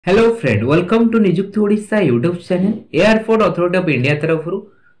Hello friend, welcome to निजुक्ति Odisha YouTube channel. Airport authority of India तरफ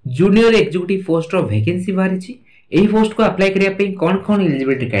junior executive post रो vacancy बाहरी। एही post को apply करिया पे कौन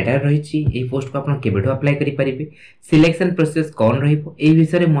एलिजिबिलिटी क्राइटेरिया रही, एही पोस्ट को आपण केबेठो अप्लाई करि परिबे, सिलेक्शन प्रोसेस कौन रहइबो, एही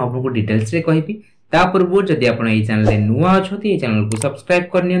विषय रे मु आपनको डिटेल्स रे कहिबी। ता पूर्व जदि आपण एही चैनल रे नुवा अछथि, एही चैनल को सब्सक्राइब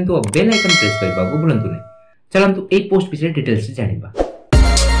कर नियंतु और बेल आइकन प्रेस करबा को भूलंतु नै। चलंतु एही पोस्ट विषय डिटेल्स रे जानिबा।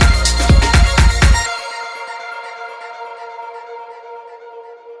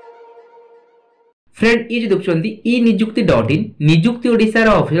 फ्रेंड, ये जो देखुंती ई निजुक्ति.in निजुक्ति ओडिशा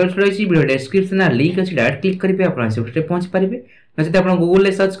रो ऑफिशियल रही वीडियो डिस्क्रिप्शन लिंक अछि, डायरेक्ट क्लिक करिवे आपण से उठे पहुंच परिबे। नचते आपण गूगल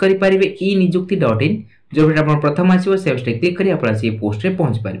रे सर्च करि परिबे ई निजुक्ति.in, जो भी आपण प्रथम आसीबो से क्लिक करि आपण से पोस्ट रे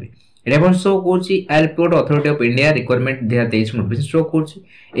पहुंच परिबे। एटा आपण शो करछि airport authority of India requirement 2023 notification show करछि।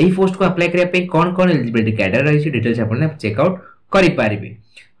 एही पोस्ट को अप्लाई करिया पे कोन एलिजिबिलिटी क्राइटेरिया रही डिटेल्स आपण चेक आउट करि परिबे।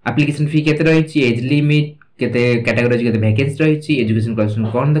 एप्लीकेशन फी केते रही, एज लिमिट केते, कैटेगरी केते वैकेंसी रही, एजुकेशन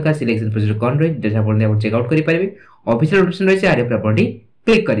क्वालिफिकेशन कोन दका, सिलेक्शन प्रोसेस कोन रही, डेटा आपण चेक आउट करि परिबे। ऑफिशियल नोटिफिकेशन रही आरे प्रॉपर्टी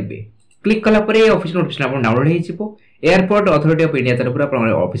क्लिक करिवे। क्लिक कला परे ऑफिशियल नोटिफिकेशन आपण डाउनलोड हे जिवो। एयरपोर्ट अथॉरिटी ऑफ इंडिया तरफ आपण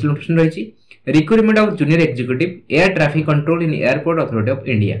ऑफिशियल नोटिफिकेशन रही recruitment of junior executive air traffic control in airport authority of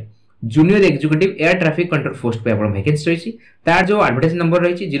India. Junior executive air traffic control post पे आपण वैकेंसी रही, तार जो एडवर्टाइज नंबर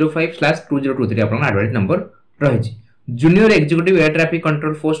रही 05/2023 आपण एडवर्टाइज नंबर रही। Junior executive air traffic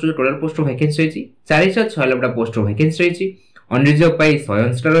control post जो टोटल पोस्ट वैकेंसी रही 406 पोस्ट वैकेंसी रही। अनरिजर्व पाई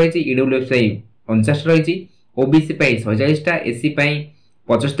 159 रही, ईडब्ल्यूएस पाई 49 रही, ओबीसी पाई 140 टा, एससी पाई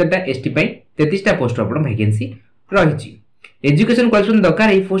 75 टा, एसटी पाई 33 टा पोस्ट आपण वैकेंसी रही। एजुकेशन क्वालिफिकेशन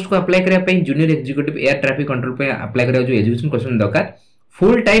दरकार ए पोस्ट को अप्लाई करिया पे junior executive air traffic control पे अप्लाई करिया जो एजुकेशन क्वालिफिकेशन दरकार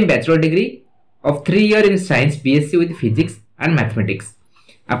full time bachelor degree of 3 year in science BSc with physics and mathematics.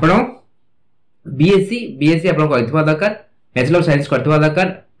 आपण बीएससी आपण करितबा दरकार, बैचलर ऑफ साइंस करतबा दरकार,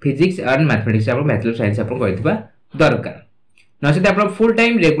 फिजिक्स एंड मैथमेटिक्स आपण बैचलर ऑफ साइंस आपण करितबा दरकार। नसेते आपण full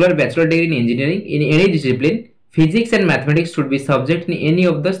time regular bachelor degree in engineering in any discipline physics and mathematics should be subject in any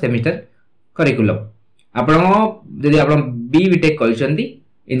of the semester curriculum. आपण जदि आपण B BTech करिसंती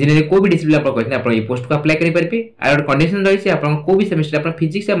engineering को भी discipline आपण करिसंती आपण ए पोस्ट को अप्लाई करि परबे। आर कंडीशन रही आपण को भी सेमेस्टर आपण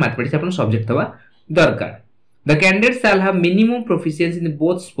फिजिक्स या मैथमेटिक्स आपण सब्जेक्ट थवा दरकार। The candidate shall have minimum proficiency in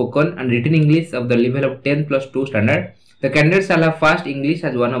both spoken and written English of the level of 10+2 standard. The candidate shall have first English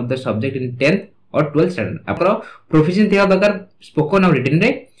as one of the subject in 10th or 12th standard. आपरो proficiency thewa दरकार spoken और written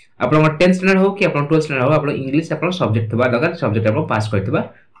रे। आपरो 10th standard हो कि आपरो 12th standard हो, आपरो English आपरो subject थवा दरकार, subject आपरो पास करथवा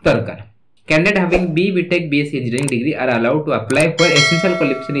दरकार। Candidate having B BTech BSc engineering degree are allowed to apply for essential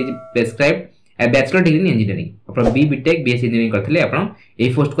qualification is prescribed a bachelor degree in engineering। आपण बी बीटेक बीएससी इंजीनियरिंग करथिले आपण ए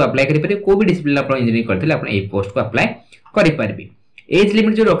post को apply करि परिबे। को भी डिसिप्लिन आपण इंजीनियरिंग करथिले आपण ए पोस्ट को अप्लाई करि परिबे। एज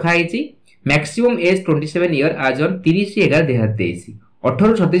लिमिट जो रखा आइछि मैक्सिमम एज 27 ईयर आज ऑन 30/11/2023। 18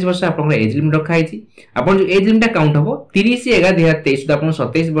 ରୁ 36 वर्ष आपण एज लिमिट रखा आइछि। आपण जो एज लिमिट काउंट हबो 30/11/2023 सुधा आपण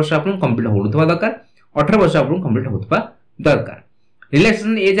 27 वर्ष आपण कंप्लीट होउथबा दरकार, 18 वर्ष आपण कंप्लीट होउथबा दरकार।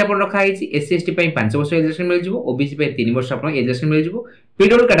 रिलैक्सेशन एज आपण रखा आइछि एससी एसटी पई 5 वर्ष एज रिलैक्सेशन मिल जिवो, ओबीसी पई 3 वर्ष आपण एज रिलैक्सेशन मिल जिवो,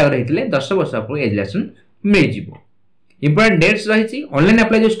 पीडब्ल्यू कैटेगरी हेतिले 10 वर्ष आपण एज रिलैक्सेशन मिल जिवो। इंपोर्टेंट डेट्स रही ऑनलाइन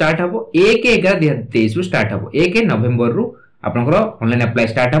अप्लाई जो स्टार्ट हबो 1/11/2023 रु स्टार्ट हबो। 1 नवंबर रु आपनकर ऑनलाइन अप्लाई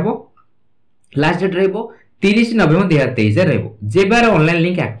स्टार्ट हबो। लास्ट डेट रहबो 30 नवंबर 2023 रहबो। जेबार ऑनलाइन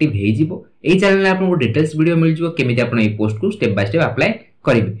लिंक एक्टिव हे जिवो एई चैनल आपनको डिटेल्स वीडियो मिल जिवो केमिति आपन ए पोस्ट को स्टेप बाय स्टेप अप्लाई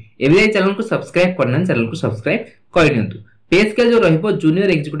करिवे। एबे चैनल को सब्सक्राइब करना, चैनल को सब्सक्राइब कर नियंतु। पे स्केल जो रहबो junior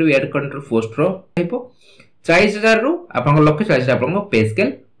executive air control post रो रहबो 40000 रु आपन लक्ष्य 40 आपन पे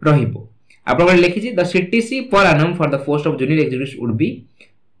स्केल रहबो। आपन लिखि the CTC per annum for the post of junior executive would be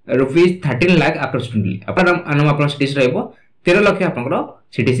rupees 13 lakh approximately. आपन एनम आपन सीटीसी रहबो 13 लाख आपन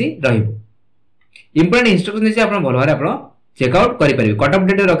सीटीसी रहबो। इंपोर्टेंट इंस्ट्रक्शन दिसे आपन भलो भारे आपन चेक आउट करि परिबे। कट ऑफ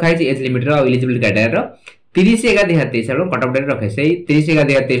डेट रखा है एज लिमिट रो एलिजिबिलिटी क्राइटेरिया रो 30/11/2023 आपन कट ऑफ डेट रखा है। सेही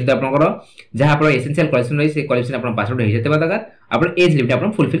 30/11/2023 आपन जहां आपन एसेंशियल क्वालिफिकेशन रही से क्वालिफिकेशन आपन पास आउट हे जतेबा दरकार, आपन एज लिमिट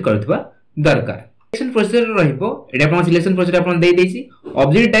आपन फुलफिल करथबा दरकार। सिलेक्शन प्रोसेस रहइबो एटा आपन सिलेक्शन प्रोसेस आपन देई देछि।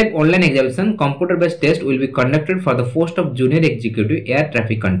 Objective type online examination computer based test will be conducted for the post of junior executive air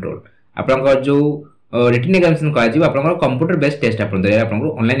traffic control. आपन जो रिटन एग्जामिनेशन करा जिवो आपन कंप्यूटर बेस्ड टेस्ट आपन देय आपन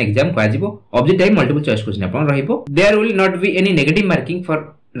ऑनलाइन एग्जाम करा जिवो। Objective type multiple choice question आपन रहइबो। There will not be any negative marking for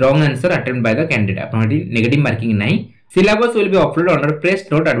wrong answer attempt by the candidate. आपन नेगेटिव मार्किंग नाही। Syllabus will be uploaded under press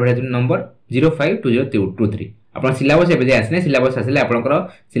note advertisement number 052023। आपण syllabus एबे आसने syllabus आसले आपनकर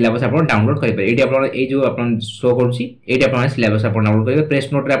syllabus आपण download करि पारे। एटी आपण ए जो आपण शो करूची एटी आपण सिलेबस आपण डाउनलोड करिवे। प्रेस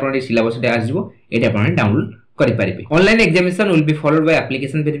नोट रे आपण सिलेबस डे आजिवो एटी आपण डाउनलोड करि पारिबे। Online examination will be followed by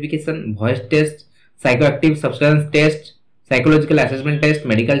application verification, voice test, psychoactive substance test, psychological assessment test,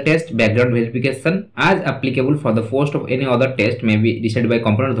 medical test, background verification as applicable for the post of any other test may be decided by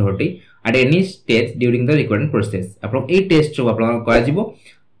competent authority at any stage during the recruitment process। आपण ए test जो आपण करा जिवो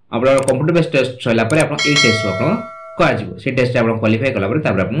आपन computer based test Saila पर आपन ए test आपन करा जिवो से टेस्ट आपन क्वालिफाई कला पर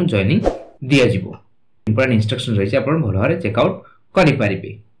तापर आपन जॉइनिंग दिया जिवो इंपोर्टेंट इंस्ट्रक्शन रही आपन भल भारे चेकआउट करि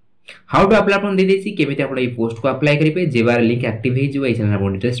पारिबे हाउ टू अप्लाई आपन दे देसी केमिति आपन ए पोस्ट को अप्लाई करिवे जेबार लिंक एक्टिव हे जिवो ए चैनल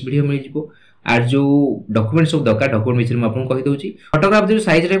आपन डिटेल्स वीडियो मिल जिवो आर जो डॉक्यूमेंट सब दरकार डॉक्यूमेंट विषय में आपन कहि दोची फोटोग्राफ जो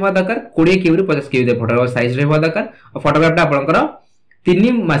साइज रहबा दरकार 20 केबी ରୁ 50 केबी फोटोग्राफ साइज रहबा दरकार और फोटोग्राफ टा आपनकर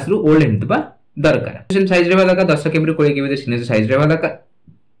 3 मास रु ओल्ड हेतबा दरकार सेम साइज रहबा दरकार 10 केबी ରୁ 20 केबी सिग्नेचर साइज रहबा दरकार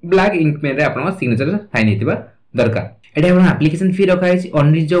ब्लैक इंक पेन रे आपन सिग्नेचर साइन हेतबा दरकार एटा आपन एप्लीकेशन फी रखा है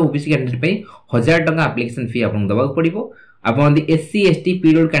अनरिजर्व ओबीसी कैंडिडेट पे 1000 टका एप्लीकेशन फी आपन दबा पड़िबो आपन एससी एसटी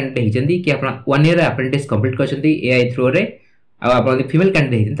पीरियड कैंडिडेट हिचंदी कि आपन 1 year apprentice complete करछंती AI through रे आप फीमेल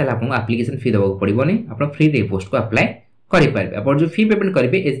कैंडिडेट हिचन ताले आपन एप्लीकेशन फी दबा पड़िबोनी आपन फ्री रे पोस्ट को अप्लाई करि पारबे आपन जो फी पेमेंट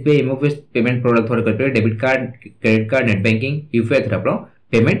करिवे SBI MOS payment product through करिवे debit card credit card net banking UPI through आपन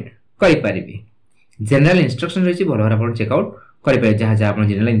पेमेंट करि पारिबे जनरल इंस्ट्रक्शन रहिछि भलो आपन चेकआउट करि पारे जहा जहा आपन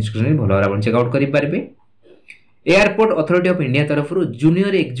जनरल इंस्ट्रक्शन भलो आपन चेकआउट करि पारबे एयरपोर्ट अथॉरिटी ऑफ इंडिया तरफ रु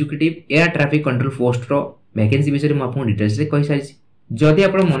junior executive air traffic control post रो वैकेंसी विषय में आपन डिटेल्स रे कहि सारिछि जदि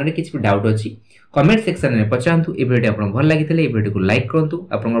आपन मन रे किछ डाउट अछि कमेंट सेक्शन में पचांतु ए वीडियो आपन भल लागितले ए वीडियो को लाइक करंतु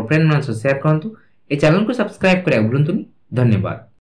आपन फ्रेंड मान से शेयर करंतु ए चैनल को सब्सक्राइब करे भूलंतुनी धन्यवाद।